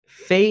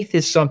faith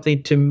is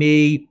something to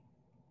me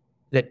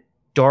that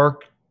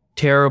dark,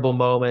 terrible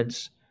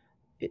moments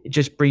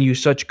just bring you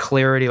such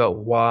clarity about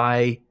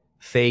why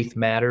faith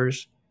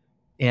matters.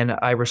 And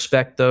I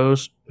respect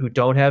those who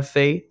don't have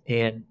faith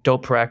and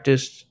don't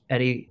practice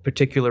any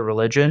particular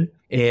religion.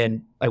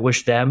 And I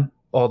wish them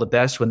all the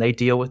best when they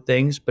deal with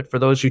things. But for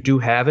those who do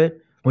have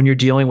it, when you're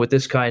dealing with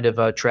this kind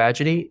of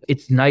tragedy,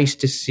 it's nice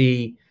to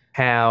see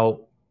how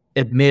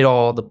amid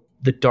all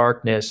the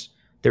darkness,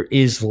 there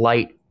is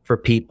light for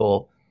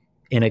people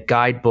in a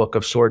guidebook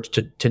of sorts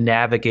to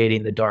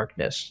navigating the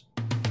darkness.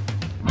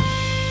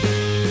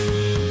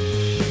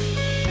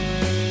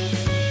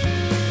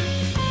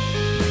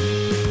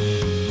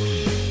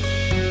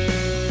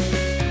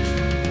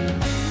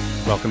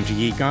 Welcome to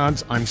Ye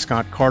Gods. I'm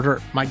Scott Carter.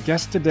 My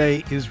guest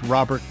today is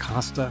Robert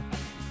Costa.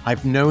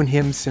 I've known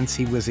him since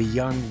he was a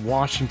young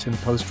Washington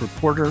Post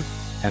reporter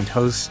and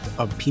host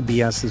of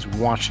PBS's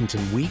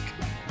Washington Week.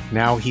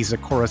 Now he's a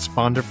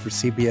correspondent for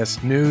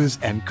CBS News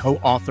and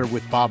co-author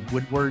with Bob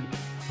Woodward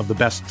of the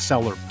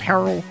bestseller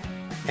Peril.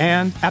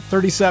 And at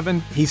 37,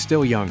 he's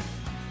still young.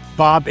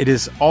 Bob, it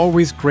is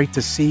always great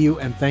to see you,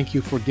 and thank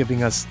you for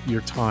giving us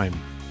your time.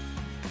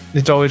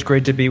 It's always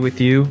great to be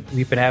with you.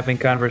 We've been having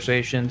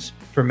conversations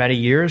for many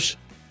years.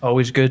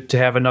 Always good to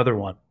have another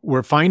one.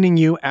 We're finding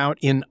you out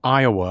in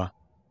Iowa.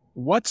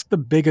 What's the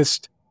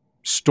biggest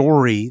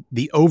story,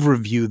 the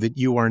overview that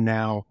you are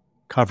now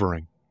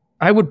covering?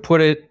 I would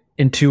put it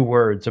in two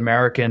words: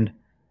 American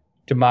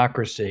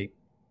democracy.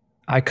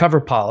 I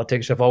cover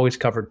politics. I've always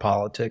covered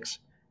politics,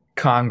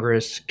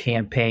 Congress,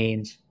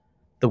 campaigns,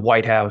 the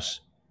White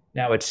House.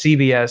 Now at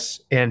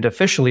CBS, and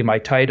officially my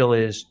title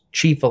is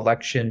Chief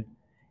Election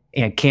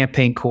and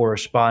Campaign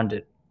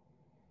Correspondent.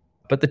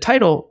 But the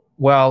title,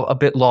 while a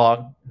bit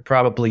long,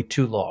 probably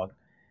too long,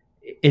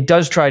 it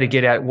does try to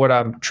get at what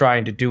I'm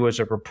trying to do as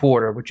a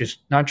reporter, which is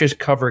not just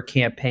cover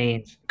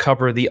campaigns,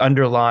 cover the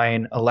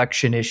underlying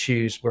election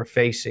issues we're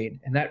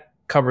facing. And that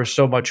covers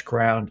so much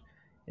ground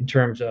in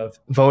terms of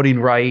voting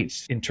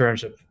rights, in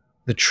terms of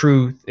the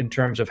truth, in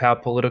terms of how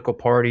political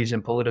parties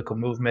and political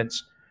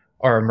movements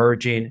are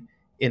emerging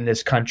in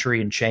this country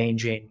and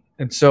changing.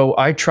 And so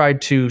I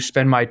tried to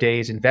spend my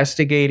days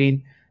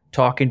investigating,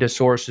 talking to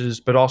sources,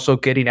 but also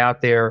getting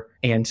out there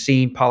and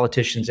seeing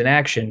politicians in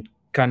action,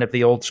 kind of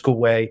the old school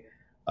way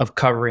of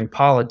covering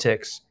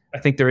politics. I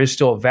think there is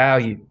still a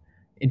value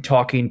in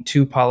talking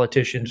to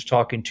politicians,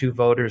 talking to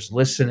voters,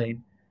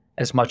 listening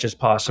as much as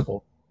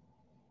possible.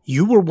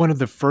 You were one of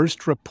the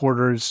first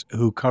reporters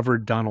who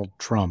covered Donald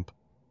Trump.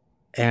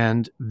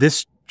 And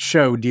this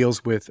show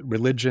deals with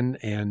religion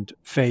and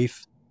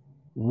faith.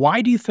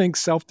 Why do you think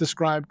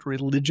self-described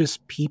religious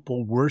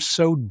people were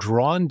so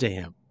drawn to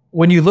him?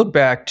 When you look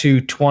back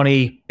to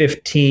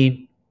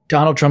 2015,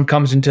 Donald Trump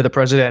comes into the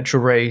presidential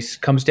race,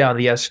 comes down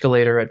the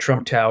escalator at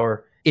Trump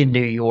Tower in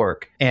New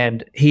York,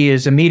 and he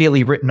is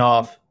immediately written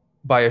off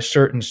by a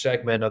certain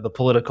segment of the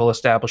political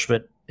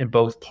establishment in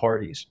both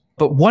parties.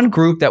 But one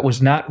group that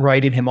was not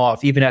writing him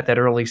off, even at that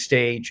early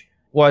stage,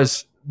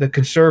 was the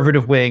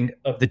conservative wing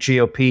of the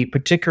GOP,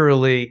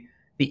 particularly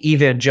the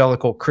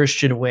evangelical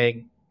Christian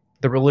wing,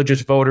 the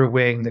religious voter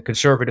wing, the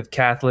conservative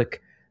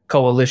Catholic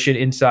coalition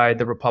inside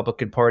the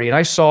Republican Party. And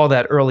I saw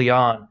that early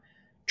on.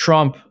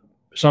 Trump,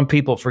 some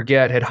people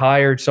forget, had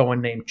hired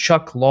someone named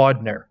Chuck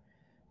Laudner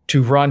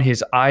to run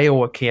his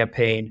Iowa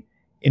campaign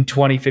in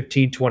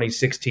 2015,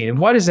 2016. And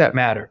why does that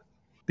matter?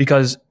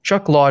 Because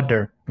Chuck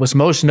Laudner was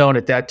most known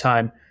at that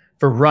time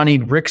for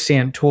running Rick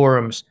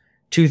Santorum's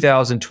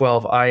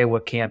 2012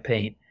 Iowa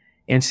campaign.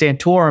 And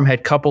Santorum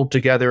had coupled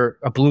together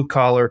a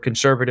blue-collar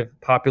conservative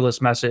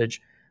populist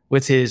message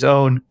with his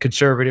own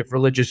conservative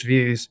religious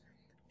views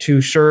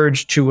to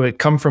surge to a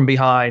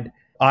come-from-behind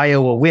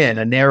Iowa win,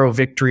 a narrow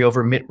victory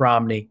over Mitt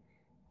Romney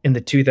in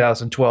the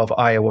 2012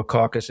 Iowa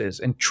caucuses.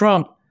 And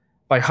Trump,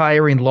 by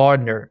hiring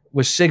Laudner,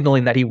 was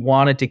signaling that he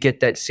wanted to get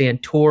that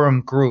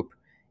Santorum group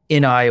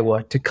in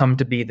Iowa to come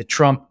to be the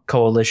Trump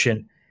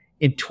coalition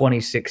in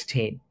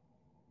 2016.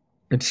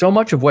 And so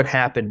much of what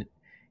happened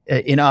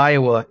in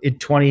Iowa in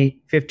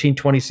 2015,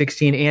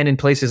 2016, and in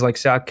places like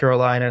South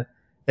Carolina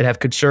that have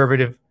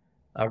conservative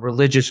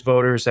religious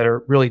voters that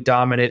are really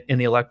dominant in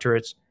the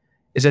electorates,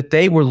 is that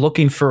they were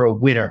looking for a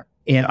winner.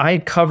 And I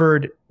had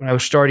covered, when I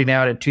was starting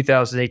out in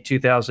 2008,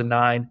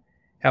 2009,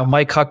 how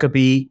Mike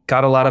Huckabee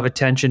got a lot of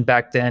attention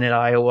back then in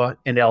Iowa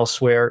and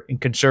elsewhere in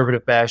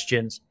conservative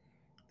bastions.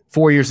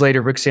 4 years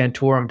later, Rick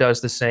Santorum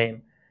does the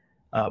same.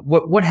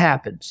 What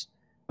happens?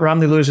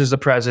 Romney loses the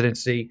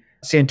presidency.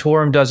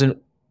 Santorum doesn't,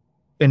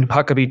 and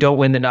Huckabee don't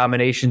win the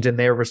nominations in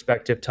their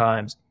respective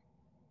times.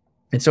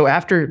 And so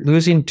after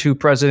losing to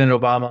President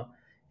Obama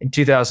in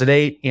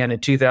 2008 and in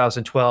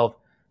 2012,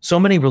 so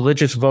many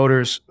religious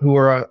voters who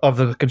are of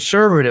the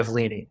conservative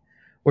leaning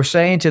were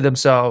saying to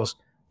themselves,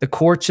 the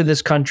courts in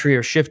this country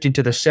are shifting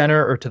to the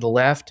center or to the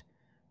left.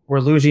 We're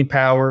losing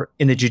power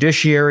in the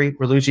judiciary.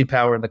 We're losing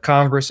power in the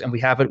Congress, and we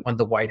haven't won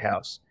the White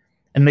House.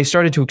 And they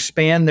started to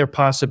expand their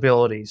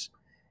possibilities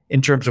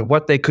in terms of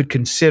what they could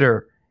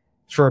consider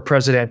for a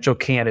presidential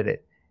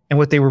candidate. And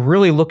what they were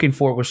really looking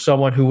for was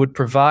someone who would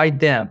provide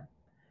them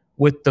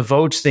with the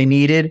votes they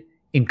needed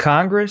in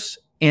Congress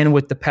and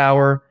with the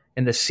power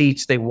and the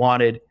seats they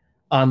wanted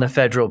on the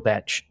federal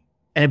bench.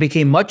 And it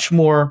became much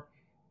more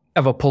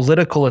of a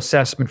political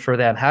assessment for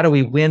them. How do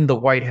we win the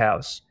White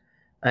House?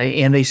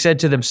 And they said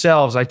to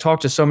themselves, I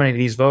talked to so many of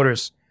these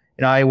voters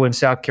in Iowa and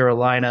South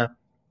Carolina,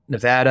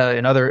 Nevada,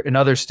 and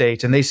other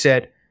states, and they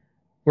said,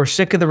 we're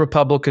sick of the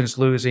Republicans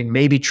losing.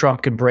 Maybe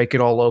Trump can break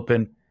it all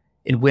open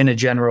and win a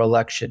general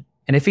election.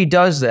 And if he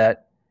does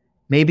that,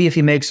 maybe if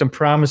he makes some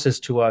promises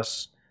to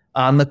us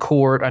on the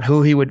court on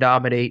who he would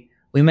nominate,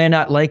 we may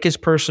not like his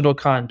personal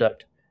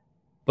conduct,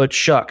 but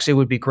shucks, it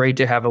would be great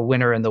to have a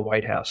winner in the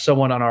White House,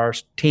 someone on our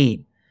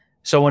team,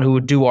 someone who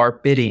would do our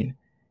bidding.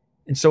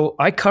 And so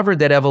I covered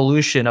that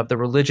evolution of the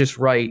religious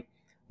right,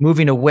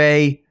 moving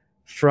away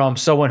from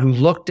someone who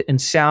looked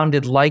and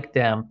sounded like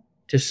them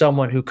to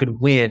someone who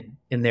could win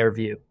in their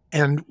view.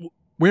 And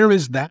where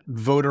is that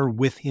voter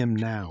with him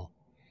now?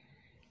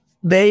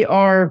 They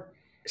are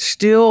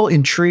still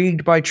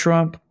intrigued by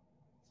Trump,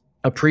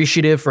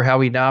 appreciative for how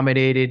he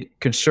nominated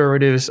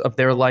conservatives of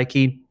their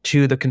liking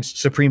to the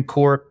Supreme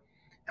Court,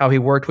 how he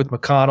worked with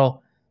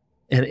McConnell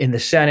in the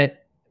Senate,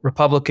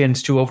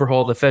 Republicans to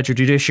overhaul the federal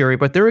judiciary,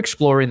 but they're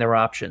exploring their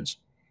options.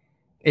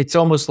 It's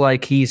almost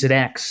like he's an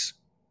ex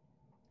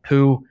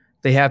who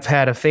they have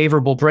had a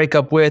favorable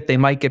breakup with. They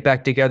might get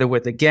back together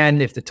with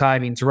again if the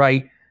timing's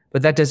right,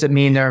 but that doesn't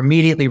mean they're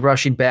immediately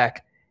rushing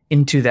back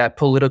into that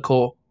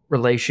political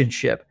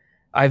relationship.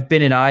 I've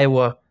been in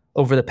Iowa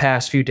over the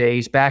past few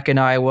days, back in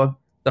Iowa,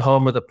 the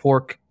home of the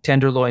pork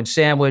tenderloin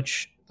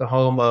sandwich, the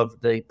home of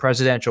the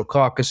presidential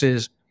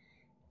caucuses,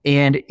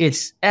 and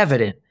it's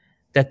evident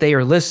that they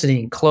are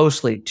listening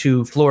closely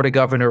to Florida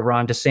Governor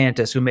Ron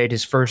DeSantis, who made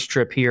his first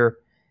trip here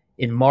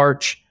in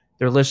March.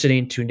 They're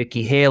listening to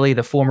Nikki Haley,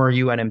 the former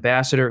UN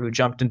ambassador who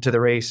jumped into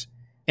the race,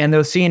 and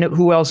they're seeing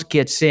who else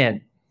gets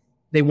in.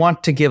 They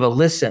want to give a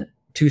listen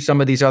to some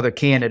of these other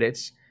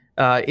candidates.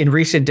 In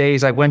recent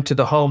days, I went to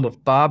the home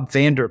of Bob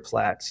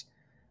Vanderplaats,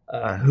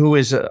 who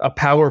is a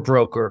power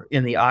broker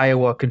in the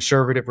Iowa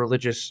conservative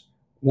religious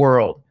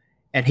world.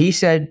 And he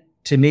said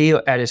to me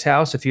at his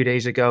house a few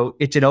days ago,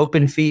 it's an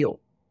open field.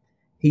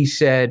 He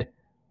said,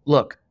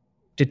 look,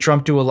 did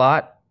Trump do a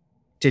lot?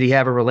 Did he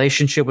have a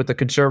relationship with the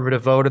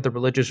conservative voter, the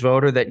religious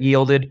voter, that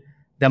yielded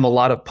them a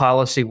lot of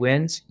policy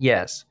wins?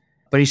 Yes.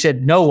 But he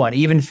said no one,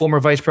 even former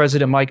Vice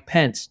President Mike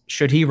Pence,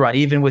 should he run,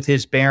 even with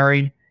his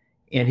bearing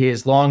and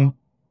his long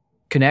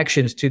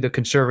connections to the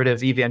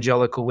conservative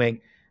evangelical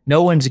wing,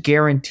 no one's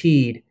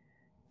guaranteed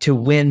to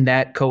win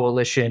that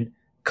coalition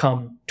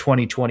come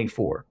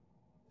 2024.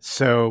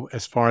 So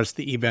as far as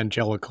the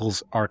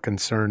evangelicals are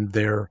concerned,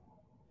 their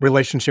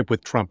relationship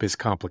with Trump is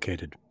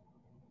complicated.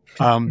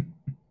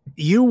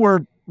 You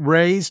were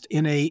raised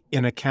in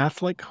a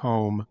Catholic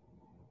home,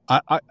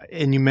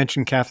 and you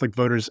mentioned Catholic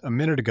voters a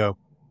minute ago.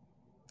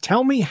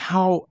 Tell me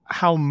how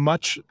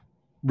much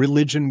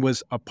religion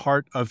was a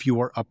part of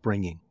your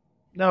upbringing.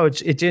 No,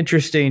 it's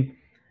interesting.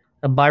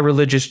 My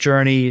religious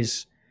journey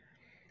is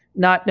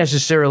not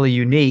necessarily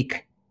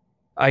unique.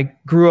 I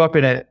grew up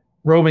in a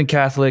Roman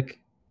Catholic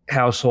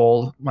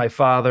household. My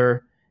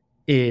father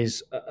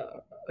is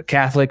a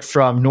Catholic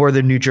from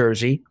northern New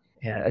Jersey,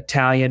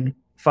 Italian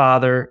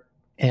father,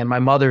 and my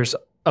mother's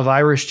of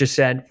Irish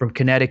descent from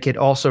Connecticut,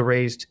 also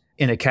raised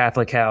in a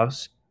Catholic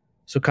house.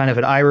 So kind of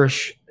an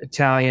Irish,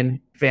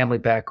 Italian family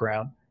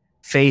background.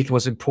 Faith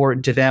was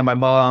important to them. My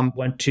mom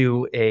went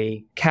to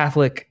a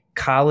Catholic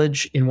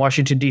college in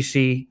Washington,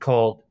 D.C.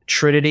 called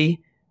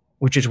Trinity,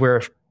 which is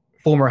where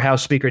former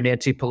House Speaker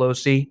Nancy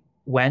Pelosi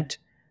went.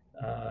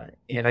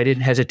 And I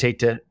didn't hesitate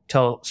to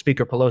tell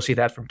Speaker Pelosi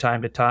that from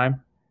time to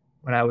time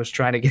when I was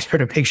trying to get her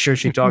to make sure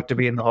she talked to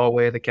me in the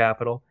hallway of the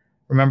Capitol.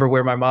 Remember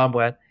where my mom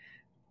went.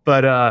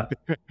 But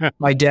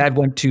my dad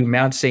went to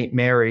Mount St.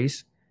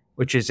 Mary's,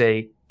 which is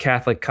a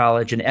Catholic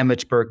college in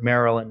Emmitsburg,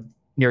 Maryland,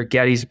 near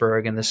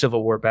Gettysburg and the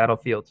Civil War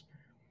battlefields.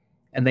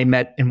 And they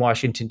met in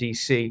Washington,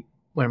 D.C.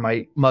 when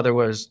my mother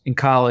was in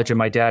college and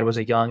my dad was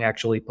a young,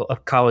 actually, a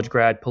college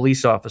grad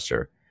police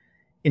officer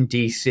in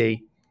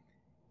D.C.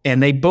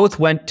 And they both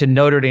went to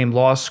Notre Dame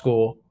Law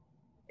School.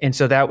 And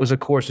so that was,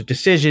 of course, a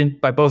decision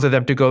by both of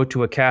them to go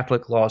to a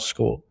Catholic law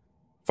school.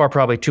 Far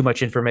probably too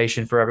much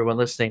information for everyone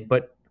listening.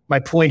 But my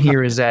point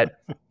here is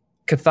that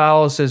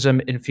Catholicism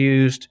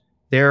infused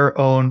their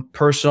own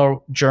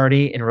personal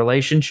journey and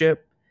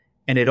relationship,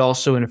 and it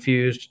also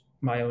infused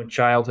my own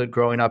childhood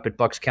growing up in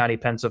Bucks County,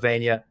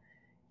 Pennsylvania,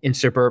 in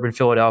suburban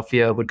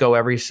Philadelphia. Would go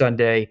every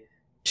Sunday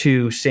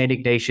to St.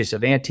 Ignatius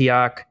of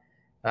Antioch,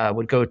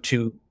 would go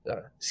to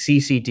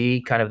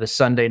CCD, kind of the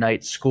Sunday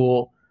night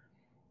school.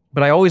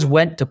 But I always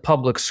went to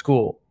public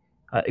school,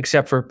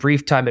 except for a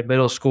brief time at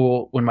middle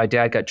school when my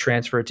dad got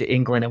transferred to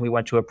England and we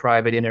went to a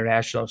private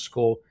international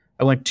school.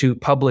 I went to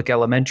public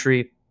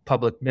elementary,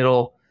 public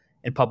middle,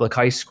 and public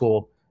high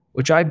school,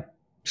 which I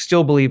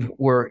still believe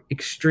were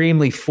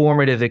extremely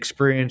formative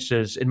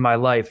experiences in my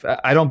life.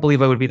 I don't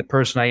believe I would be the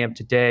person I am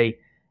today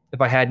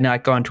if I had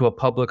not gone to a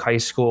public high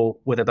school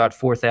with about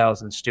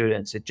 4,000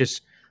 students. It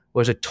just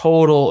was a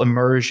total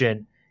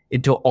immersion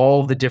into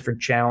all the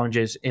different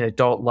challenges in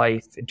adult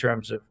life in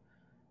terms of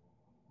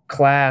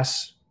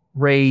class,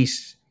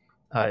 race,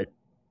 uh,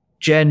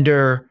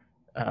 gender,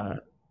 uh,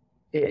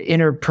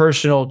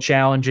 interpersonal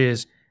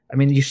challenges. I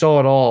mean, you saw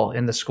it all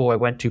in the school I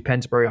went to,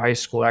 Pennsbury High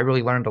School. I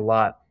really learned a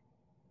lot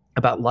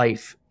about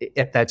life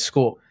at that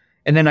school.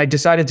 And then I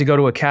decided to go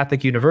to a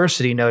Catholic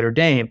university, Notre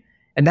Dame.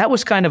 And that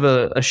was kind of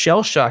a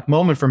shell shock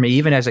moment for me,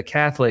 even as a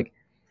Catholic,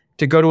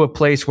 to go to a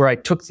place where I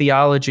took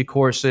theology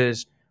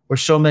courses, where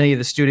so many of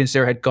the students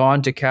there had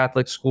gone to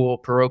Catholic school,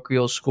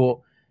 parochial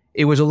school.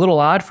 It was a little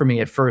odd for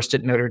me at first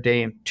at Notre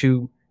Dame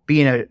to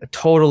be in a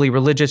totally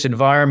religious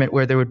environment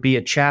where there would be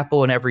a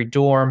chapel in every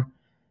dorm.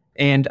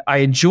 And I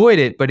enjoyed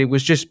it, but it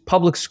was just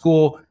public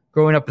school.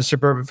 Growing up in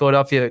suburban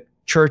Philadelphia,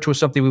 church was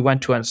something we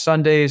went to on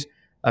Sundays.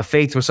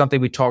 Faith was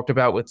something we talked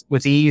about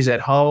with ease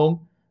at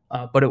home,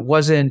 but it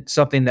wasn't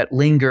something that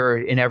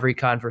lingered in every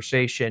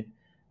conversation.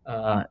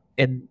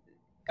 And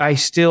I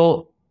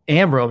still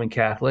am Roman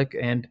Catholic,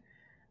 and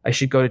I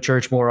should go to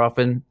church more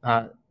often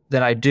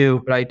than I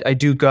do. But I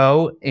do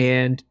go,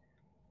 and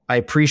I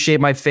appreciate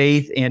my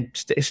faith. And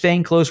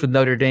staying close with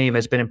Notre Dame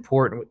has been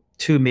important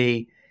to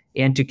me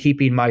and to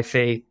keeping my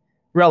faith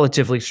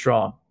relatively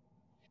strong.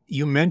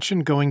 You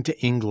mentioned going to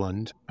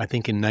England, I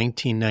think in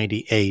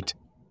 1998,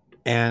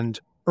 and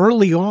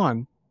early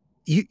on,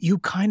 you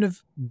kind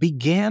of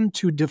began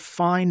to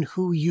define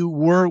who you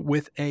were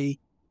with a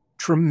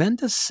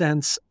tremendous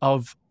sense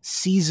of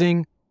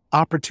seizing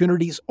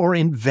opportunities or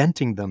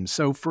inventing them.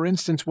 So, for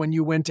instance, when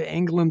you went to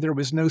England, there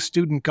was no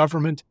student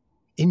government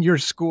in your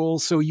school,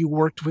 so you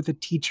worked with a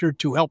teacher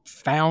to help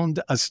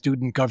found a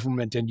student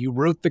government, and you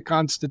wrote the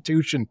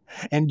Constitution,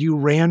 and you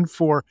ran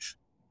for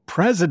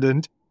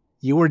president.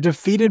 You were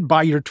defeated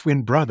by your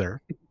twin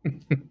brother.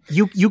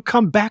 You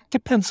come back to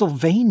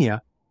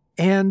Pennsylvania,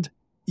 and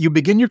you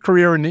begin your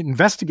career in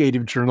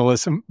investigative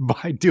journalism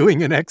by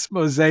doing an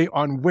expose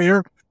on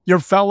where your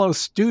fellow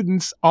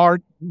students are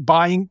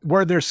buying,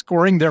 where they're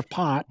scoring their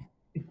pot,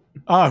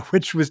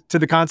 which was to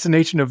the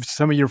consternation of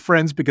some of your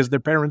friends because their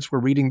parents were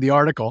reading the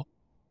article.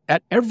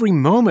 At every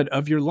moment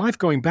of your life,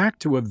 going back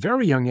to a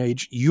very young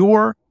age,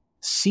 you're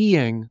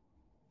seeing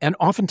and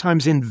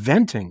oftentimes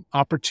inventing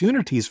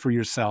opportunities for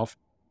yourself.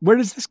 Where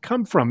does this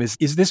come from?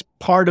 Is this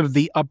part of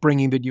the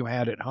upbringing that you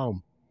had at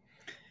home?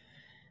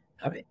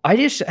 I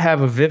just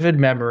have a vivid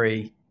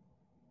memory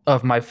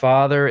of my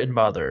father and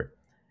mother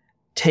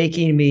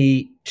taking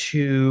me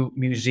to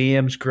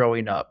museums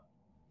growing up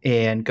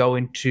and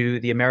going to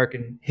the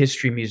American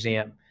History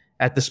Museum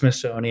at the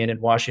Smithsonian in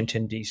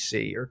Washington,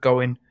 D.C., or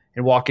going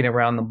and walking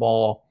around the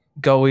mall,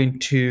 going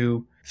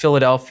to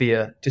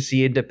Philadelphia to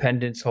see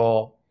Independence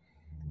Hall.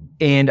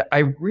 And I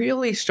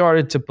really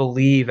started to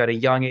believe at a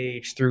young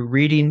age through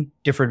reading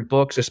different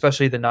books,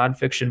 especially the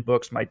nonfiction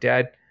books my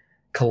dad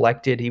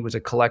collected. He was a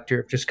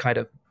collector of just kind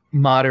of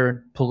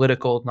modern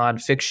political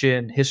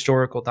nonfiction,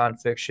 historical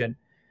nonfiction,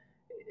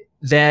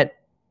 that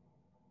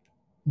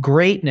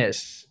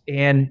greatness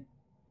and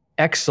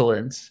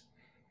excellence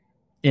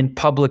in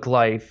public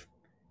life,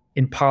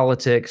 in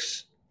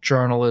politics,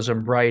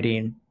 journalism,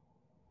 writing,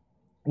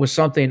 was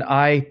something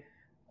I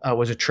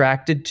was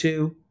attracted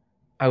to.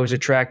 I was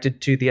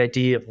attracted to the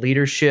idea of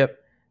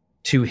leadership,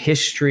 to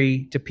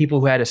history, to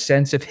people who had a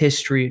sense of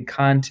history and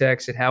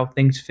context and how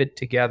things fit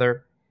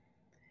together.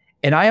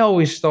 And I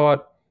always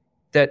thought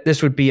that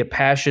this would be a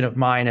passion of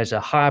mine as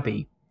a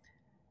hobby.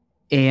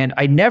 And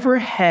I never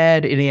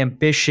had an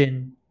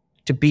ambition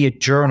to be a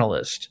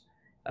journalist.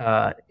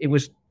 It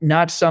was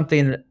not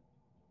something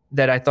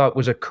that I thought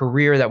was a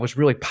career that was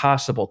really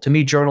possible. To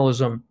me,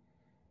 journalism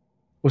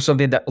was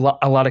something that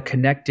a lot of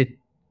connected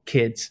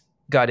kids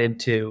got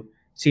into.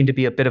 Seemed to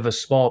be a bit of a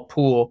small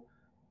pool.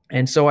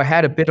 And so I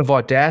had a bit of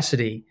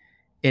audacity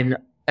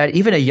at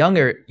even a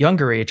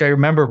younger age. I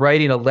remember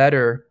writing a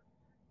letter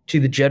to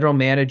the general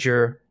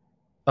manager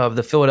of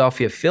the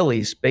Philadelphia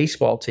Phillies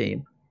baseball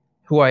team,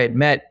 who I had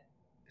met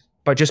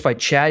by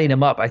chatting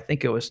him up. I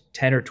think it was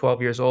 10 or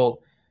 12 years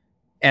old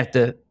at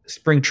the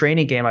spring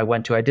training game I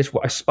went to.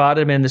 I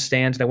spotted him in the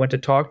stands and I went to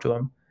talk to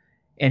him.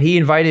 And he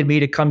invited me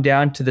to come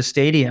down to the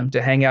stadium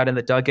to hang out in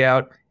the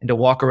dugout and to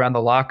walk around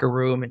the locker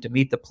room and to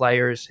meet the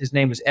players. His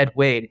name was Ed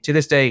Wade. To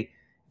this day,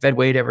 if Ed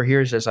Wade ever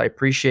hears this, I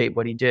appreciate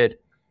what he did.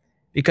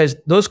 Because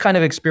those kind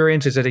of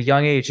experiences at a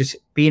young age, just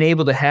being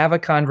able to have a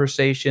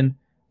conversation,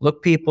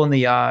 look people in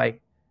the eye,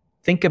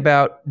 think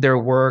about their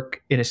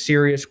work in a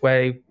serious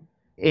way,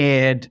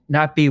 and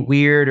not be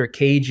weird or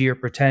cagey or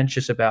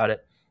pretentious about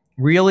it,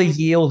 really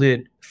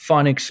yielded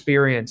fun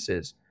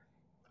experiences.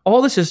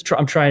 All this is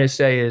I'm trying to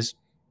say is,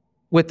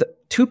 with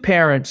two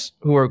parents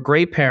who are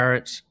great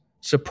parents,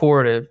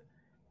 supportive.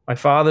 My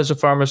father's a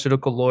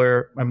pharmaceutical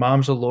lawyer. My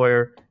mom's a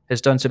lawyer, has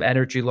done some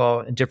energy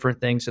law and different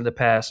things in the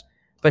past,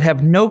 but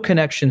have no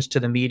connections to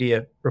the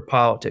media or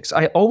politics.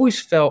 I always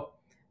felt,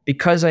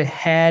 because I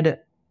had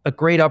a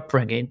great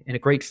upbringing and a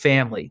great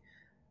family,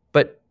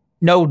 but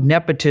no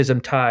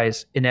nepotism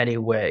ties in any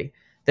way,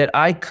 that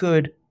I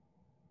could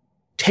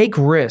take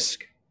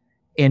risk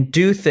and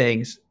do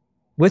things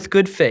with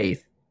good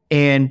faith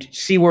and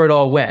see where it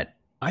all went.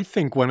 I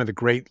think one of the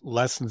great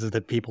lessons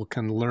that people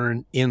can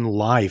learn in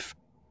life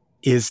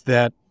is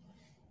that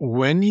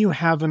when you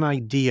have an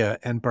idea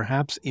and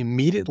perhaps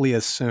immediately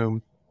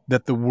assume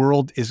that the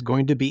world is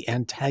going to be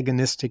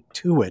antagonistic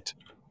to it,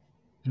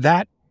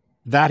 that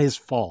is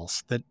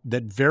false. That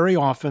very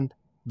often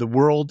the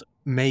world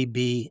may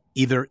be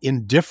either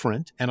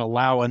indifferent and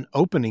allow an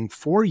opening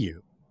for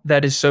you.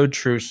 That is so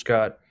true,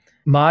 Scott.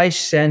 My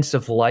sense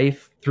of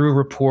life through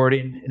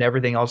reporting and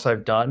everything else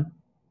I've done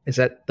is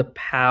that the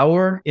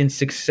power in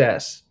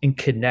success and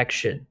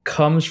connection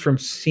comes from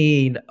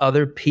seeing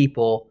other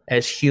people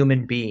as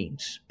human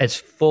beings, as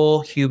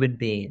full human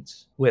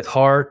beings with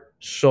heart,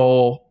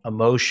 soul,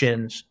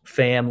 emotions,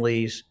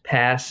 families,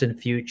 pasts and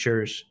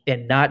futures,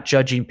 and not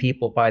judging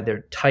people by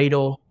their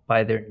title,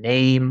 by their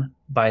name,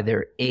 by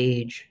their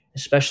age,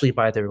 especially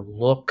by their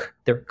look,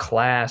 their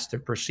class, their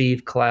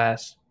perceived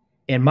class.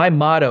 And my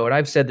motto, and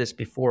I've said this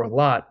before a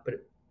lot, but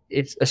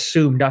it's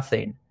assume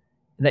nothing.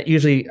 And that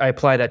usually I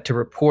apply that to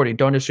reporting.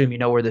 Don't assume you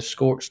know where the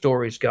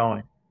story's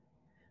going.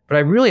 But I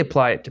really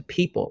apply it to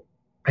people.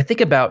 I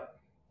think about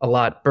a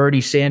lot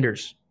Bernie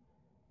Sanders.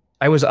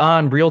 I was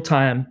on Real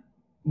Time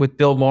with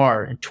Bill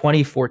Maher in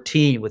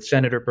 2014 with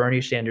Senator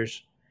Bernie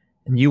Sanders,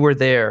 and you were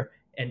there.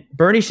 And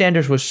Bernie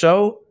Sanders was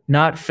so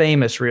not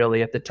famous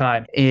really at the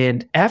time.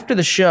 And after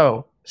the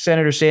show,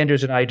 Senator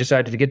Sanders and I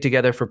decided to get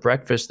together for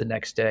breakfast the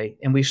next day,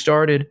 and we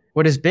started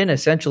what has been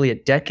essentially a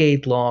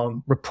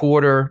decade-long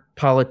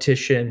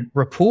reporter-politician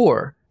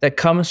rapport that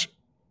comes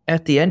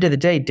at the end of the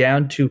day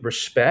down to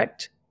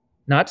respect,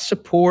 not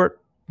support,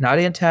 not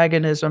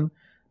antagonism,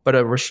 but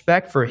a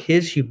respect for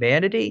his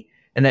humanity,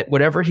 and that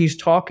whatever he's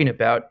talking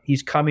about,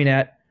 he's coming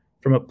at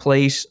from a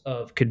place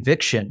of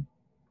conviction.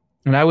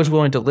 And I was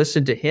willing to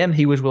listen to him.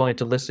 He was willing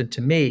to listen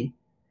to me.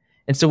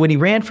 And so when he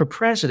ran for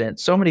president,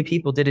 so many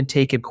people didn't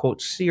take him,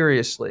 quote,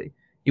 seriously.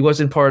 He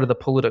wasn't part of the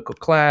political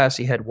class.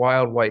 He had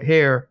wild white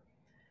hair.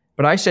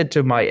 But I said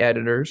to my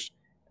editors,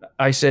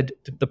 I said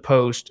to the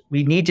Post,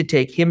 we need to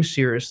take him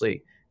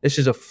seriously. This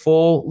is a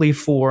fully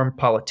formed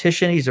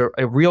politician. He's a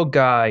real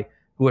guy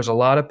who has a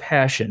lot of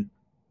passion.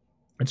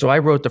 And so I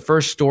wrote the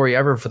first story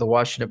ever for the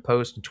Washington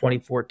Post in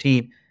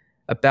 2014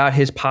 about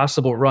his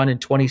possible run in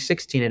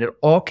 2016. And it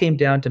all came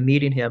down to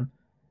meeting him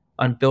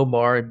on Bill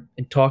Maher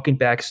and talking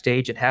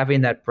backstage and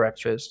having that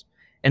breakfast.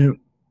 And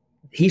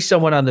he's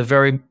someone on the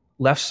very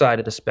left side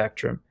of the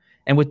spectrum.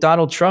 And with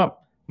Donald Trump,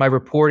 my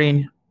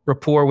reporting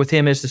rapport with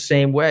him is the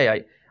same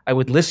way. I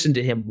would listen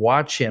to him,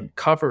 watch him,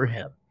 cover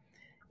him.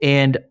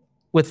 And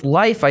with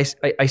life,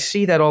 I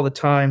see that all the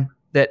time,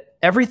 that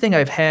everything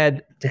I've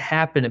had to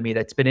happen to me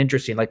that's been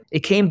interesting, like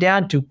it came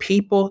down to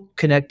people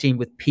connecting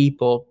with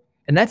people.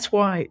 And that's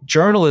why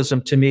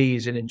journalism to me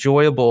is an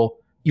enjoyable.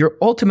 You're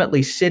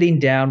ultimately sitting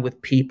down with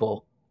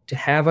people to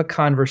have a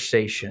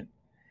conversation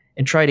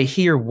and try to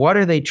hear what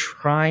are they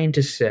trying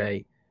to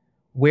say?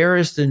 Where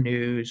is the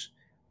news?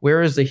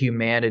 Where is the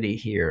humanity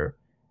here?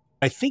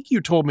 I think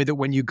you told me that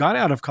when you got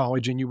out of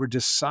college and you were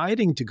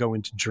deciding to go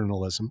into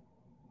journalism,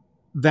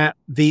 that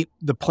the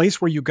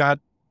place where you got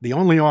the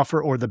only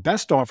offer or the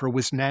best offer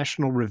was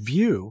National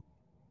Review.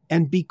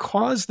 And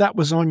because that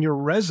was on your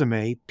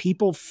resume,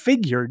 people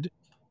figured,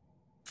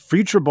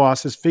 future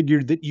bosses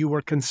figured that you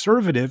were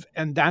conservative,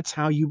 and that's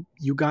how you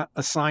got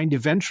assigned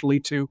eventually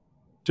to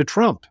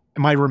Trump.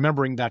 Am I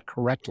remembering that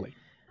correctly?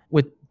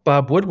 With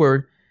Bob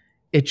Woodward,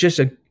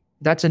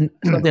 that's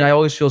something I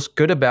always feel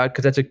good about,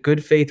 because that's a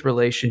good faith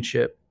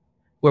relationship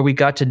where we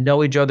got to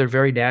know each other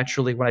very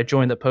naturally when I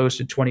joined the Post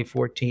in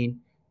 2014.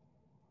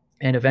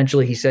 And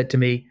eventually he said to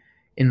me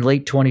in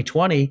late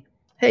 2020,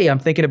 hey, I'm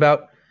thinking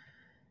about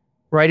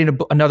writing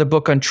another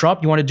book on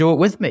Trump. You want to do it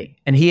with me?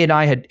 And he and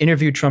I had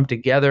interviewed Trump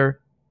together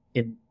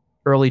in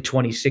early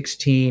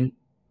 2016.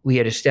 We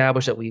had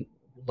established that we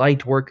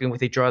liked working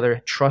with each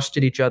other,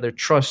 trusted each other.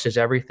 Trust is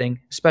everything,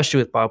 especially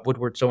with Bob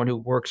Woodward, someone who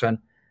works on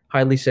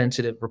highly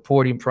sensitive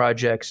reporting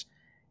projects.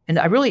 And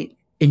I really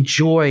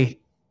enjoy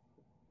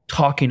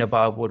talking to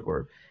Bob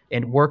Woodward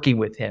and working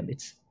with him.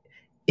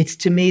 It's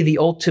to me the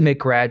ultimate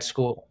grad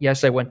school.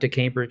 Yes, I went to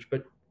Cambridge,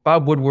 but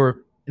Bob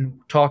Woodward, and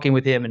talking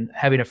with him and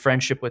having a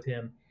friendship with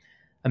him,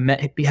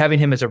 having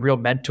him as a real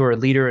mentor, a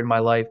leader in my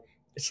life,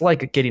 it's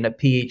like getting a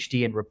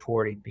PhD in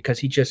reporting, because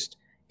he just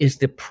is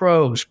the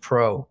pro's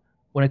pro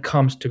when it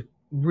comes to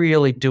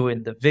really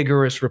doing the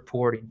vigorous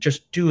reporting.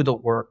 Just do the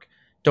work.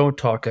 Don't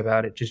talk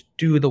about it. Just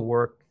do the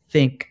work.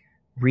 Think,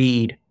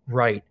 read,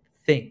 write.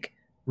 Think,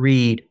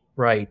 read,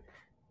 write.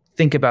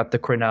 Think about the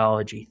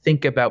chronology.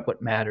 Think about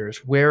what matters.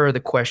 Where are the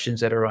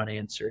questions that are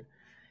unanswered?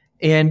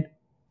 And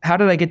how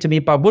did I get to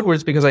meet Bob Woodward?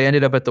 It's because I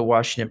ended up at the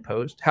Washington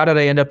Post. How did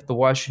I end up at the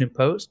Washington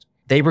Post?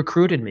 They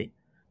recruited me.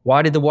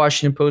 Why did the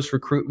Washington Post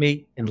recruit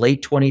me in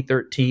late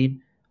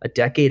 2013, a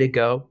decade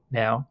ago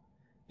now?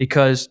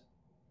 Because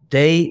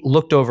they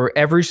looked over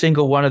every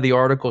single one of the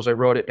articles I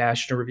wrote at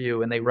National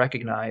Review, and they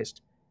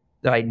recognized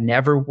that I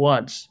never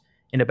once,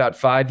 in about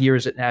 5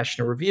 years at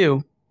National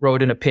Review,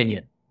 wrote an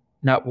opinion.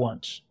 Not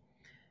once.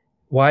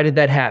 Why did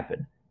that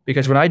happen?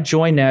 Because when I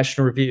joined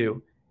National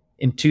Review,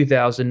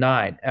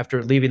 2009,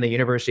 after leaving the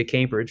University of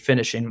Cambridge,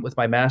 finishing with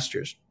my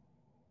master's,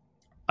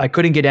 I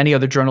couldn't get any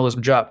other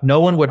journalism job. No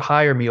one would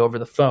hire me over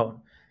the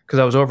phone because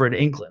I was over in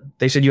England.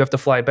 They said, you have to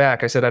fly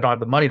back. I said, I don't have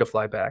the money to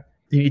fly back.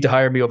 You need to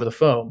hire me over the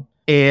phone.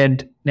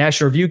 And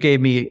National Review gave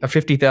me a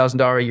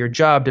 $50,000 a year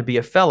job to be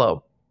a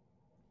fellow.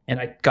 And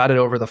I got it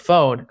over the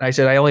phone. And I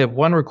said, I only have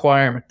one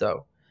requirement,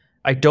 though.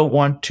 I don't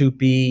want to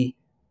be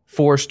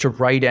forced to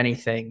write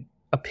anything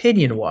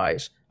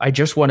opinion-wise. I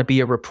just want to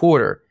be a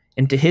reporter.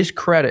 And to his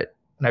credit,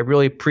 and I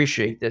really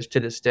appreciate this to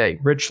this day,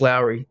 Rich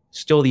Lowry,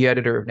 still the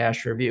editor of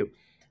National Review,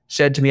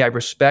 said to me, I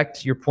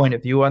respect your point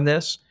of view on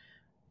this.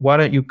 Why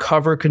don't you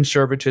cover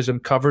conservatism,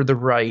 cover the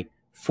right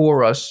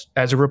for us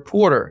as a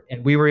reporter?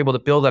 And we were able to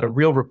build out a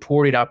real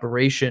reporting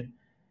operation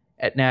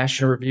at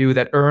National Review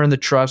that earned the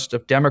trust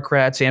of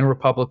Democrats and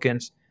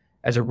Republicans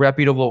as a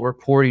reputable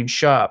reporting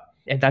shop.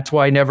 And that's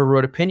why I never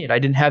wrote opinion. I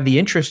didn't have the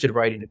interest in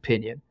writing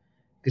opinion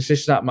because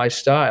it's just not my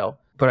style.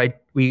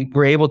 But we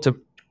were able to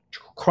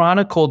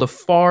chronicle the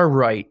far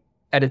right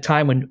at a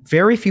time when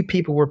very few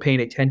people were paying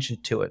attention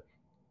to it.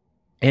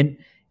 And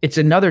it's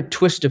another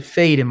twist of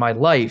fate in my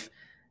life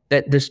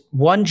that this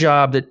one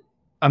job that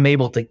I'm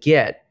able to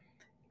get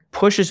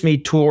pushes me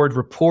toward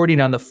reporting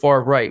on the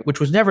far right, which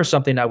was never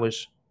something I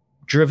was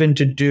driven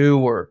to do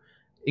or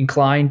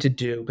inclined to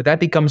do. But that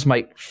becomes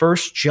my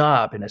first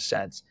job in a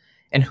sense.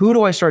 And who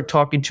do I start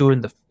talking to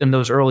in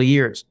those early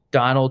years?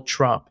 Donald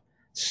Trump,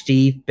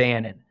 Steve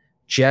Bannon,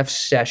 Jeff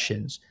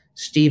Sessions,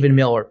 Stephen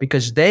Miller,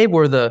 because they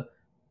were the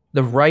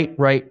right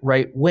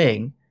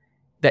wing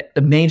that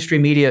the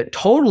mainstream media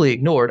totally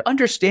ignored,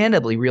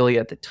 understandably, really,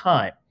 at the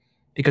time,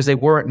 because they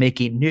weren't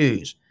making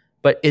news.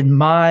 But in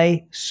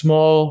my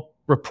small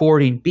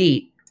reporting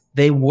beat,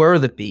 they were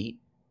the beat.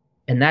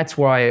 And that's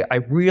why I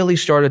really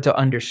started to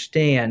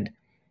understand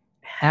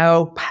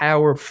how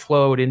power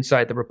flowed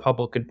inside the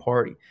Republican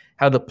Party,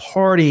 how the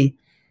party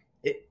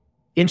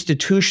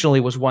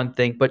institutionally was one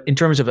thing, but in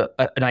terms of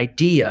an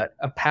idea,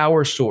 a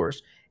power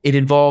source, it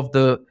involved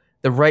the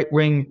right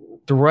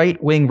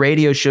wing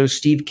radio shows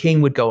Steve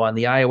King would go on,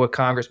 the Iowa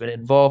congressman. It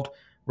involved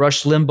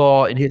Rush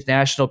Limbaugh and his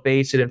national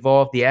base. It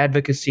involved the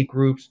advocacy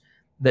groups,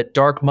 the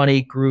dark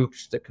money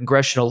groups, the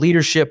congressional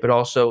leadership, but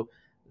also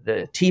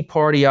the Tea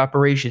Party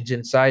operations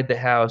inside the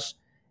House.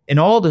 And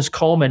all this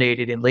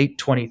culminated in late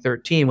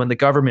 2013 when the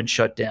government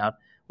shut down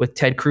with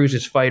Ted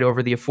Cruz's fight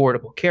over the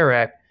Affordable Care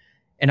Act.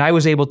 And I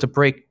was able to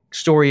break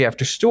story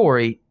after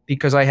story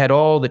because I had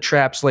all the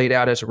traps laid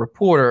out as a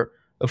reporter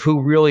of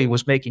who really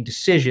was making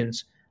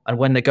decisions on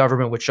when the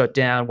government would shut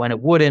down, when it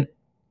wouldn't.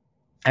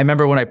 I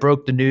remember when I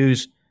broke the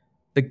news,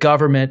 the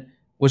government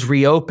was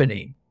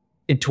reopening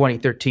in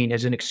 2013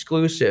 as an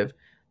exclusive.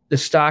 The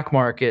stock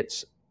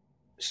markets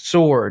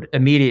soared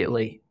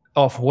immediately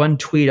off one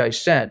tweet I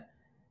sent.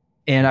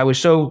 And I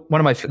was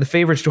one of the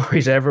favorite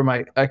stories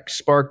I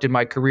sparked in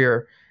my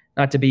career,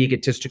 not to be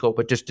egotistical,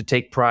 but just to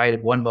take pride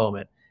in one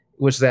moment,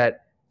 was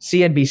that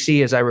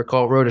CNBC, as I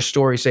recall, wrote a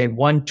story saying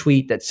one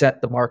tweet that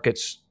set the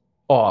markets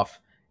off.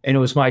 And it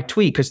was my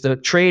tweet because the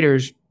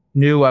traders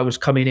knew I was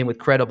coming in with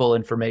credible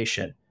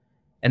information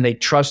and they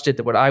trusted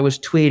that what I was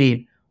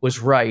tweeting was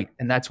right.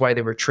 And that's why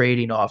they were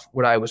trading off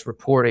what I was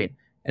reporting.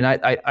 And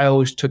I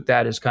always took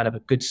that as kind of a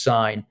good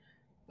sign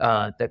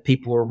that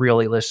people were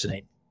really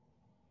listening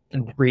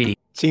and reading.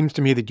 It seems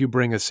to me that you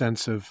bring a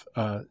sense of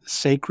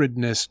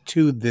sacredness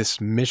to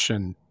this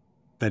mission,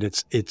 that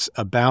it's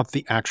about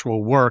the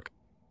actual work.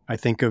 I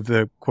think of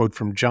the quote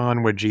from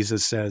John where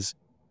Jesus says,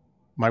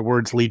 "My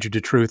words lead you to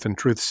truth and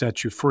truth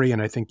sets you free."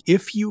 And I think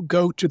if you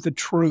go to the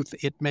truth,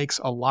 it makes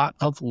a lot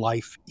of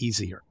life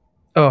easier.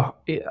 Oh,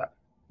 yeah.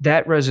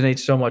 That resonates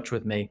so much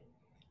with me.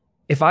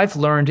 If I've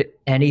learned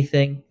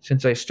anything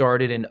since I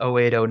started in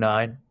 08,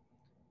 09,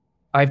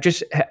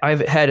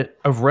 I've had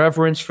a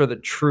reverence for the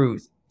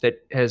truth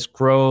that has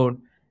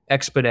grown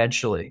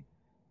exponentially.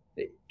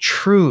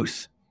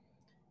 Truth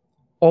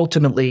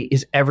ultimately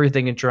is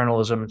everything in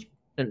journalism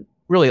and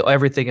really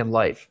everything in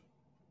life.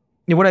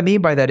 And what I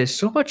mean by that is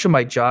so much of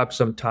my job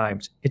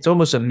sometimes, it's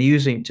almost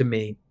amusing to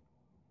me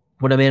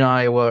when I'm in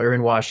Iowa or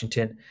in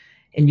Washington,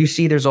 and you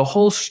see there's a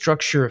whole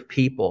structure of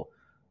people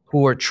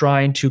who are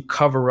trying to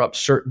cover up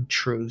certain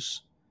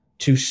truths,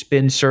 to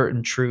spin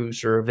certain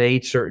truths or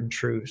evade certain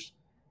truths.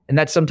 And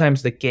that's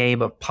sometimes the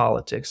game of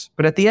politics.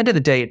 But at the end of the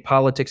day, in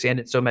politics and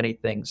in so many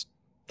things,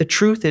 the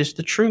truth is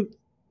the truth.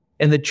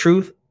 And the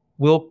truth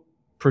will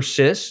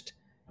persist.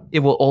 It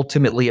will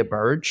ultimately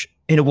emerge.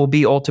 And it will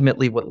be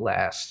ultimately what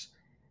lasts.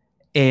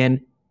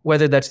 And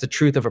whether that's the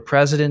truth of a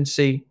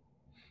presidency,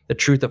 the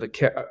truth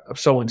of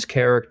someone's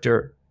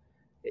character,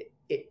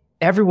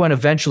 everyone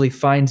eventually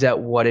finds out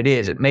what it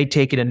is. It may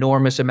take an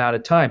enormous amount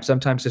of time.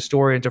 Sometimes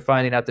historians are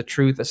finding out the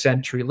truth a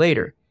century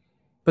later.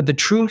 But the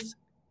truth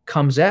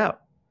comes out.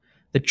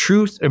 The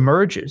truth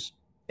emerges.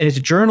 And it's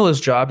a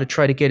journalist's job to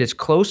try to get as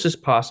close as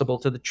possible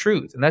to the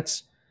truth. And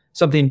that's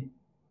something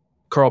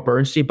Carl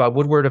Bernstein, Bob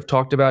Woodward have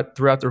talked about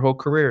throughout their whole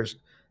careers.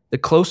 The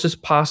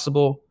closest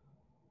possible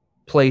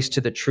place to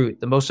the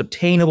truth, the most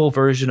obtainable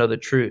version of the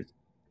truth.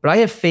 But I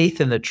have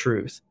faith in the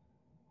truth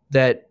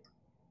that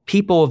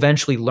people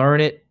eventually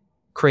learn it,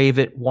 crave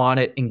it, want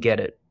it, and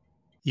get it.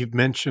 You've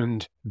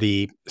mentioned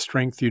the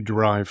strength you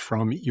derive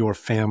from your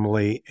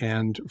family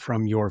and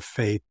from your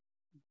faith.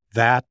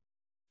 That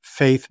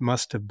faith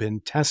must have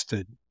been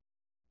tested.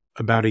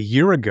 About a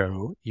year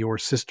ago, your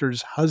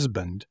sister's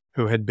husband,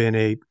 who had been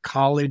a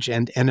college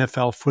and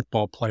NFL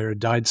football player,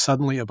 died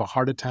suddenly of a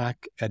heart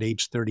attack at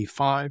age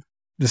 35.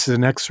 This is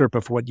an excerpt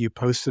of what you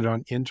posted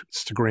on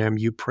Instagram.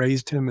 You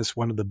praised him as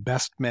one of the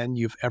best men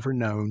you've ever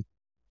known.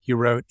 You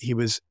wrote, he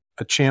was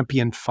a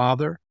champion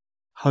father,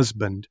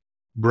 husband,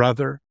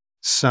 brother,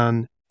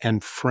 son,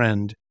 and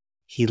friend.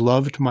 He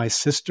loved my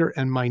sister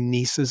and my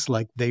nieces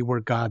like they were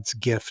God's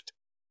gift.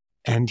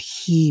 And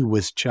he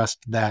was just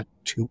that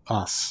to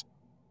us.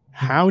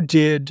 How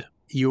did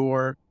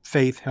your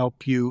faith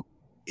help you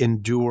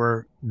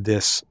endure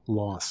this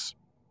loss?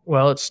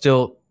 Well, it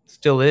still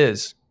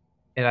is.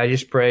 And I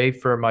just pray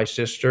for my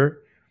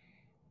sister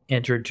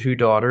and her two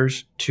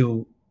daughters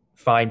to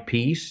find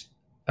peace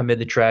amid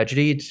the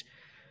tragedy.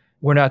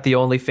 We're not the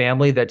only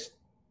family that's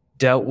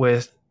dealt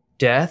with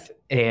death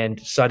and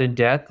sudden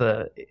death.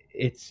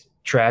 It's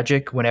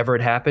tragic whenever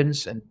it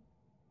happens.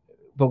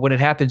 But when it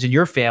happens in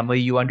your family,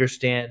 you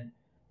understand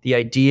the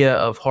idea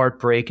of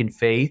heartbreak and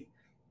faith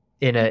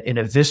in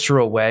a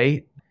visceral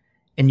way.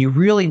 And you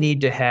really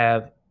need to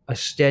have a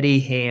steady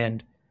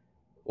hand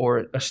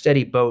or a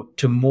steady boat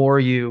to moor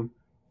you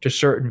to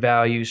certain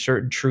values,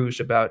 certain truths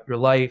about your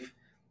life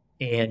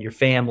and your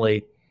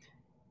family.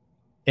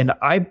 And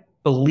I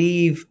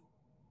believe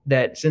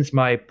that since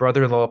my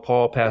brother-in-law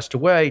Paul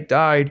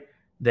died,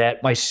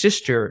 that my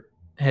sister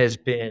has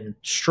been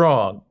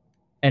strong.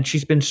 And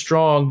she's been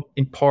strong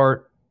in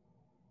part,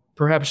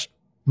 perhaps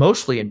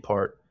mostly in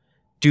part,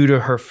 due to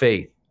her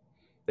faith.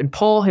 And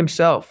Paul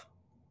himself,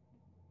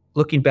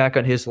 looking back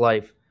on his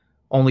life,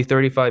 only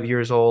 35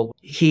 years old,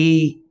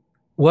 he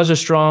was a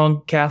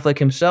strong Catholic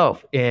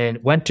himself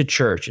and went to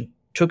church and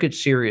took it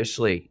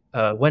seriously,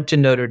 went to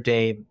Notre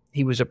Dame.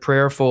 He was a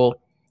prayerful,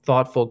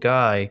 thoughtful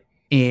guy.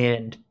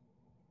 And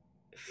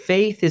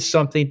faith is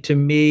something to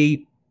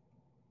me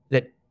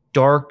that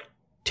dark,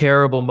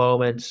 terrible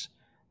moments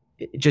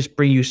just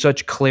bring you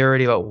such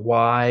clarity about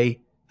why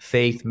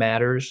faith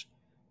matters.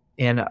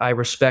 And I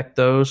respect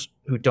those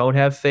who don't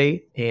have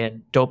faith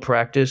and don't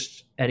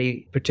practice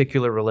any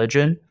particular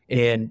religion.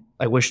 And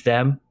I wish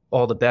them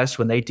all the best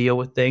when they deal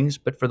with things.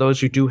 But for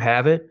those who do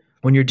have it,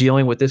 when you're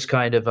dealing with this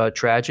kind of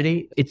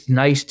tragedy, it's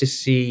nice to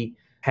see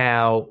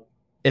how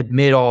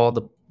amid all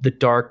the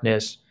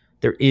darkness,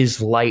 there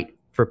is light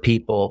for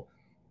people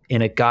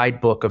in a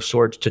guidebook of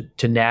sorts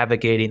to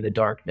navigating the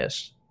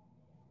darkness.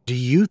 Do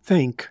you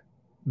think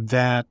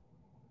that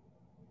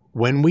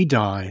when we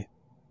die,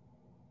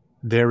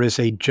 there is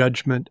a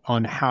judgment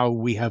on how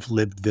we have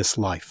lived this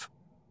life?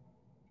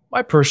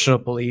 My personal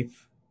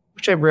belief,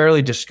 which I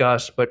rarely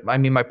discuss, but I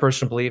mean, my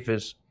personal belief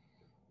is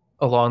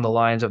along the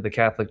lines of the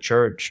Catholic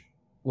Church,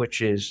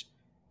 which is,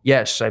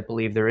 yes, I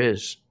believe there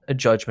is a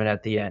judgment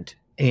at the end.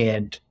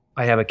 And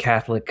I have a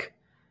Catholic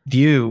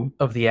view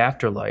of the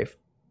afterlife.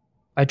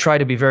 I try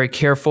to be very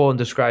careful in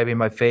describing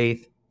my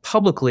faith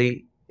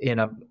publicly,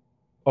 and I'm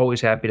always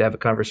happy to have a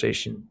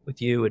conversation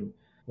with you and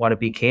want to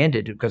be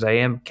candid because I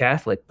am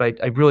Catholic,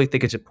 but I really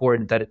think it's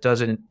important that it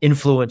doesn't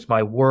influence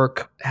my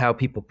work, how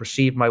people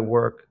perceive my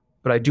work.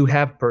 But I do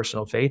have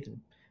personal faith, and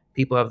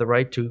people have the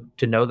right to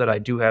know that I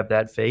do have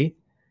that faith.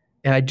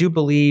 And I do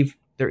believe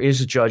there is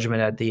a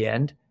judgment at the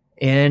end.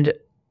 And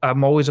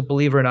I'm always a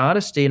believer in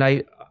honesty,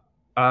 and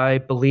I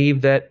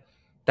believe that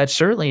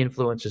certainly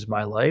influences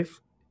my life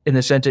in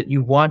the sense that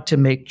you want to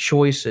make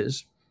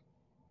choices,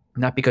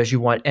 not because you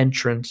want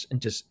entrance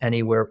into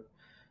anywhere,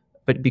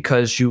 but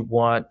because you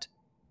want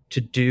to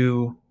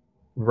do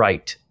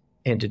right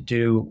and to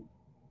do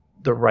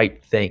the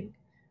right thing.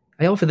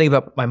 I often think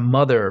about my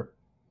mother,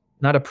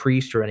 not a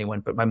priest or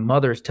anyone, but my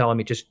mother's telling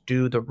me just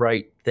do the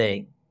right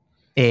thing.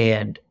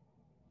 And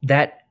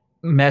that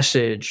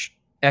message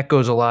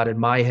echoes a lot in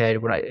my head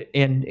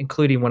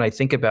including when I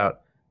think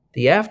about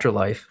the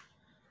afterlife,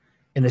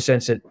 in the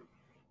sense that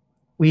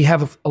we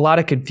have a lot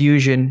of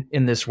confusion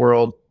in this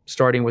world,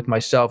 starting with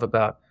myself,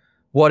 about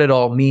what it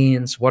all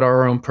means, what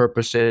our own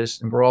purpose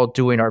is, and we're all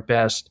doing our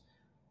best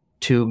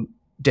to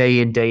day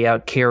in, day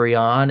out carry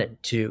on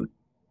and to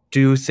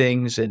do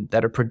things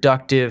that are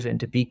productive and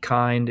to be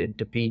kind and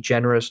to be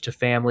generous to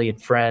family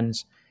and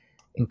friends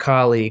and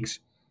colleagues.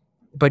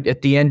 But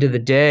at the end of the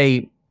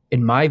day,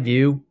 in my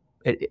view,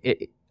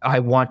 I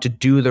want to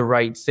do the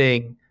right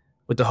thing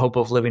with the hope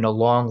of living a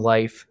long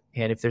life.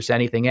 And if there's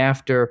anything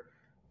after,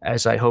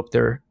 as I hope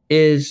there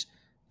is,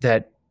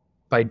 that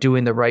by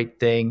doing the right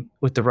thing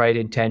with the right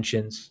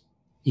intentions,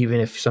 even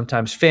if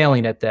sometimes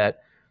failing at that,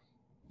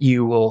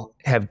 you will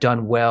have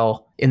done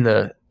well in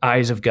the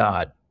eyes of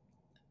God.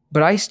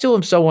 But I still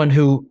am someone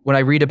who, when I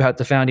read about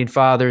the founding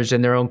fathers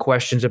and their own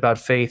questions about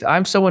faith,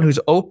 I'm someone who's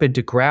open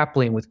to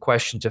grappling with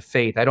questions of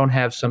faith. I don't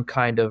have some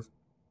kind of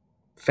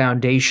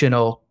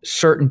foundational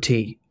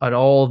certainty on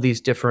all of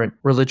these different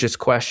religious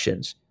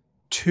questions.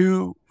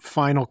 Two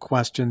final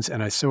questions,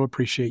 and I so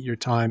appreciate your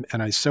time,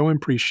 and I so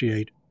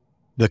appreciate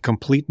the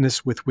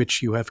completeness with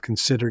which you have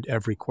considered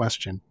every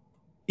question.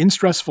 In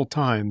stressful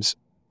times,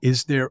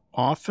 is there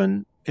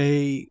often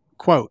a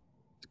quote,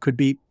 could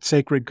be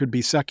sacred, could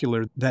be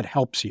secular, that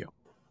helps you?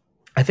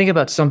 I think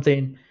about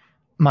something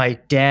my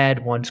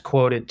dad once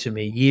quoted to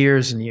me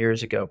years and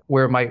years ago,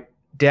 where my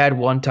dad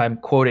one time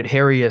quoted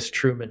Harry S.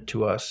 Truman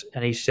to us.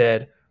 And he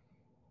said,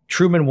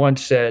 Truman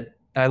once said,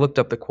 I looked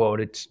up the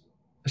quote, it's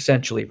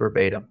essentially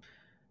verbatim: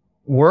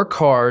 work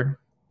hard,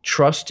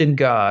 trust in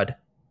God,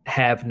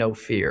 have no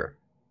fear.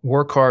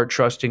 Work hard,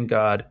 trust in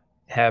God,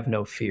 have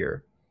no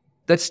fear.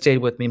 That stayed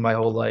with me my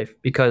whole life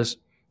because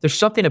there's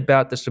something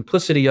about the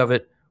simplicity of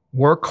it.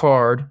 Work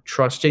hard,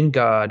 trust in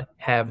God,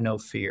 have no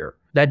fear.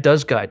 That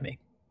does guide me.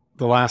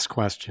 The last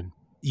question.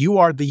 You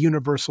are the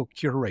universal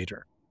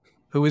curator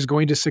who is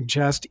going to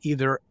suggest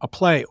either a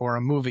play or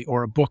a movie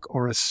or a book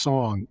or a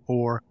song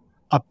or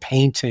a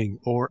painting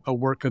or a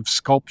work of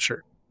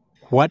sculpture.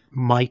 What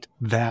might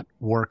that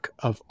work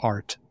of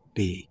art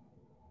be?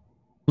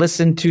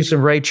 Listen to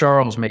some Ray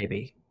Charles,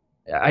 maybe.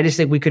 I just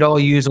think we could all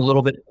use a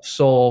little bit of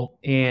soul,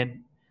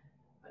 and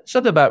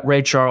something about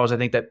Ray Charles, I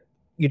think, that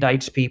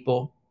unites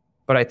people.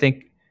 But I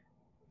think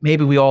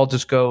maybe we all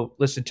just go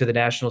listen to the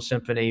National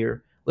Symphony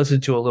or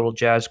listen to a little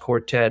jazz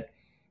quartet,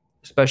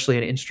 especially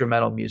in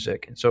instrumental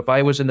music. And so if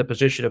I was in the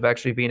position of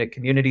actually being a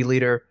community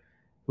leader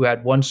who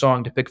had one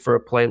song to pick for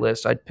a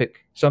playlist, I'd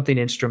pick something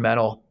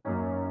instrumental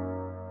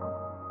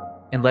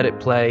and let it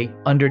play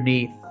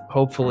underneath,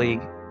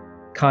 hopefully,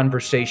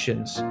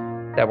 conversations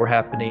that were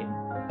happening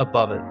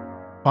above it.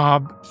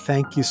 Bob,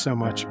 thank you so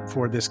much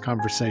for this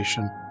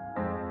conversation.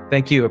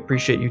 Thank you.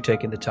 Appreciate you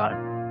taking the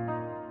time.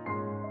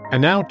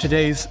 And now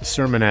today's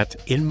sermonette,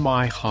 In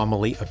My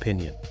Homily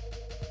Opinion.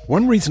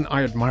 One reason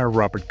I admire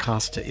Robert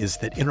Costa is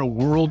that in a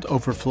world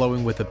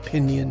overflowing with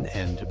opinion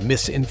and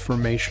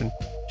misinformation,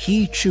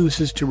 he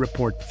chooses to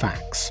report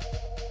facts.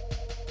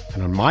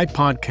 And on my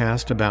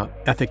podcast about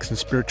ethics and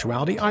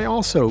spirituality, I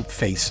also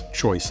face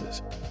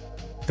choices.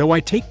 Though I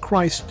take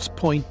Christ's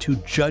point to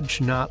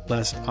judge not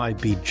lest I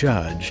be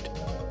judged,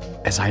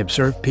 as I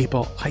observe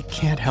people, I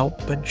can't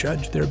help but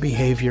judge their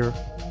behavior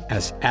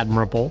as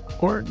admirable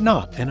or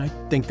not, and I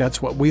think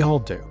that's what we all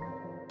do.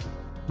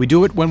 We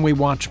do it when we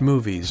watch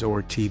movies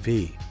or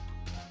TV.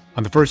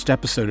 On the first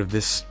episode of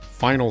this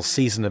final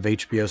season of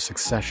HBO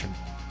Succession,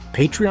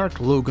 Patriarch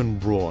Logan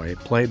Roy,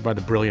 played by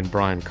the brilliant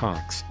Brian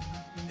Cox,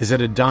 is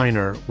at a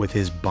diner with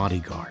his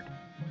bodyguard.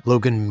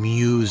 Logan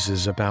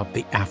muses about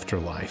the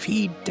afterlife.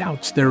 He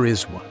doubts there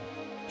is one.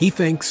 He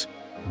thinks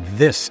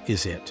this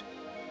is it.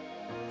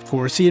 Of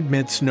course, he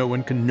admits no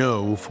one can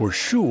know for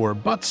sure,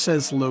 but,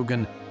 says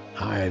Logan,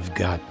 I've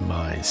got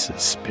my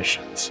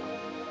suspicions.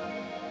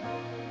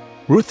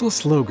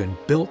 Ruthless Logan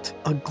built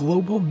a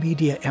global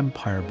media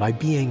empire by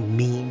being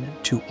mean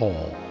to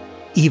all,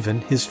 even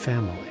his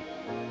family.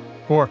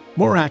 Or,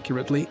 more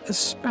accurately,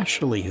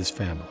 especially his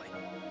family.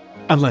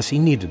 Unless he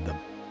needed them.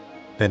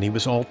 Then he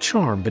was all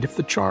charm, but if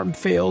the charm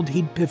failed,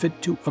 he'd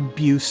pivot to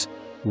abuse.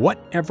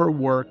 Whatever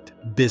worked,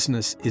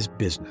 business is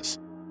business.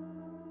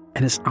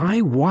 And as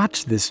I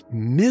watch this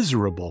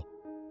miserable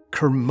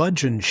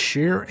curmudgeon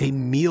share a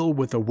meal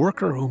with a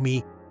worker whom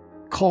he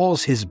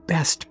calls his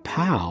best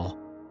pal,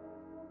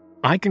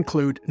 I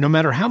conclude no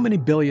matter how many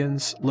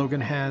billions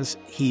Logan has,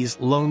 he's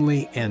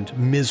lonely and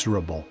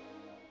miserable.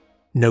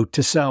 Note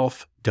to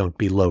self, don't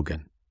be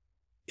Logan.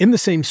 In the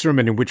same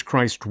sermon in which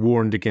Christ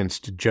warned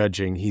against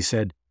judging, he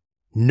said,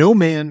 no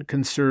man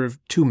can serve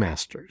two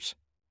masters,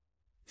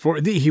 for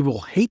he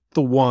will hate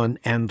the one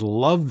and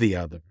love the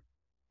other,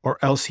 or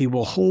else he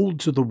will hold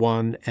to the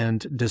one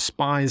and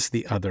despise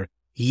the other.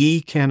 Ye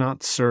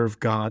cannot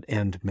serve God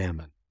and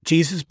mammon.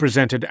 Jesus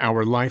presented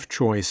our life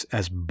choice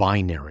as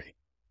binary.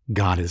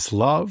 God is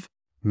love,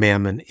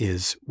 mammon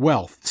is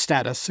wealth,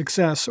 status,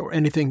 success, or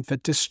anything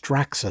that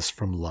distracts us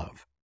from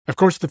love. Of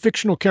course, the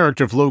fictional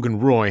character of Logan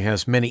Roy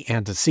has many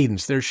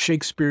antecedents. There's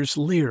Shakespeare's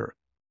Lear,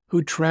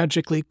 who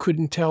tragically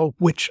couldn't tell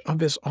which of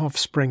his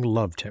offspring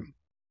loved him.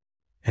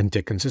 And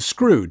Dickens's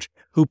Scrooge,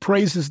 who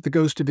praises the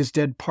ghost of his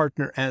dead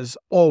partner as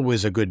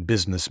always a good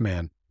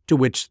businessman, to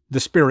which the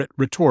spirit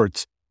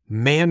retorts,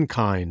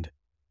 mankind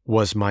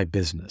was my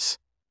business.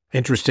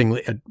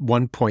 Interestingly, at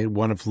one point,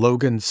 one of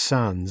Logan's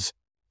sons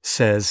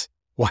says,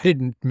 why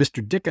didn't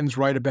Mr. Dickens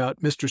write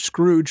about Mr.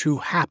 Scrooge, who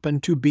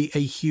happened to be a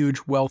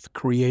huge wealth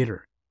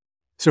creator?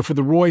 So for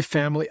the Roy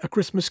family, A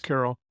Christmas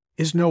Carol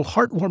is no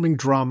heartwarming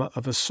drama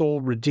of a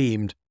soul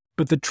redeemed,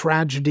 but the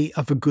tragedy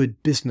of a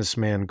good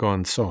businessman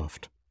gone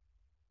soft.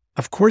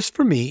 Of course,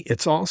 for me,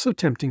 it's also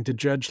tempting to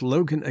judge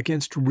Logan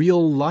against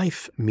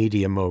real-life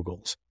media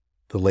moguls,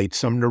 the late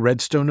Sumner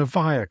Redstone of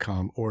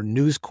Viacom or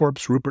News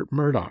Corp's Rupert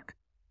Murdoch,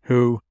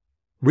 who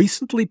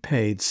recently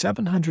paid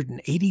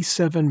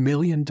 $787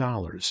 million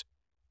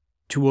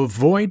to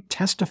avoid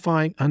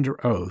testifying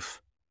under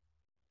oath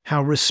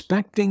how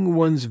respecting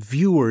one's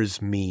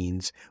viewers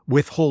means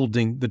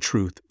withholding the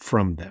truth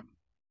from them.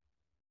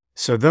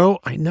 So though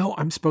I know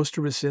I'm supposed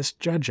to resist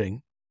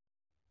judging,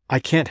 I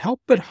can't help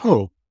but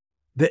hope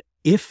that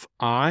if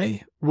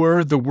I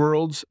were the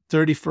world's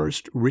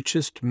 31st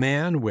richest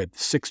man with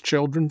 6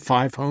 children,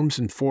 5 homes,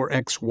 and 4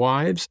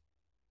 ex-wives,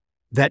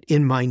 that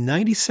in my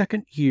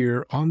 92nd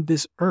year on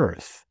this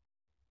earth,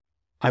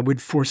 I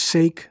would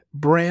forsake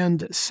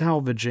brand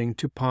salvaging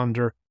to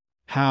ponder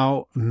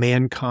how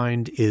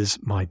mankind is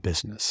my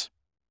business.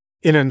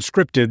 In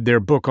Unscripted, their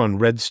book on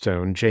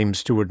Redstone, James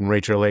Stewart and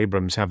Rachel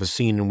Abrams have a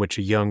scene in which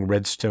a young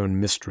Redstone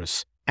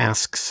mistress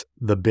asks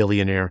the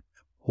billionaire,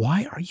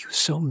 "Why are you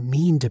so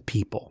mean to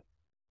people?"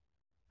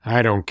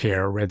 "I don't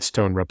care,"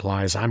 Redstone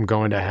replies. "I'm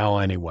going to hell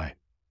anyway."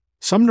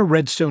 Sumner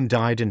Redstone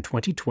died in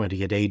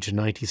 2020 at age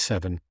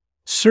 97,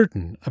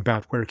 certain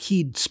about where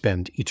he'd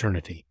spend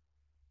eternity.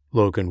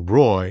 Logan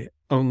Roy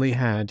only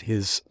had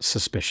his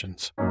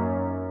suspicions.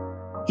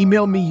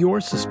 Email me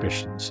your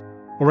suspicions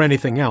or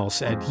anything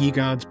else at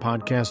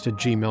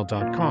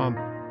yegodspodcast@gmail.com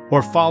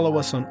or follow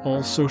us on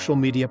all social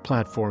media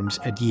platforms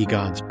at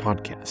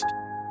yegodspodcast.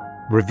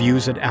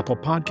 Reviews at Apple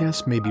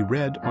Podcasts may be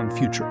read on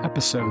future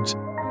episodes.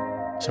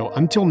 So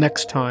until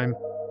next time,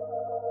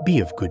 be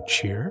of good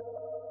cheer.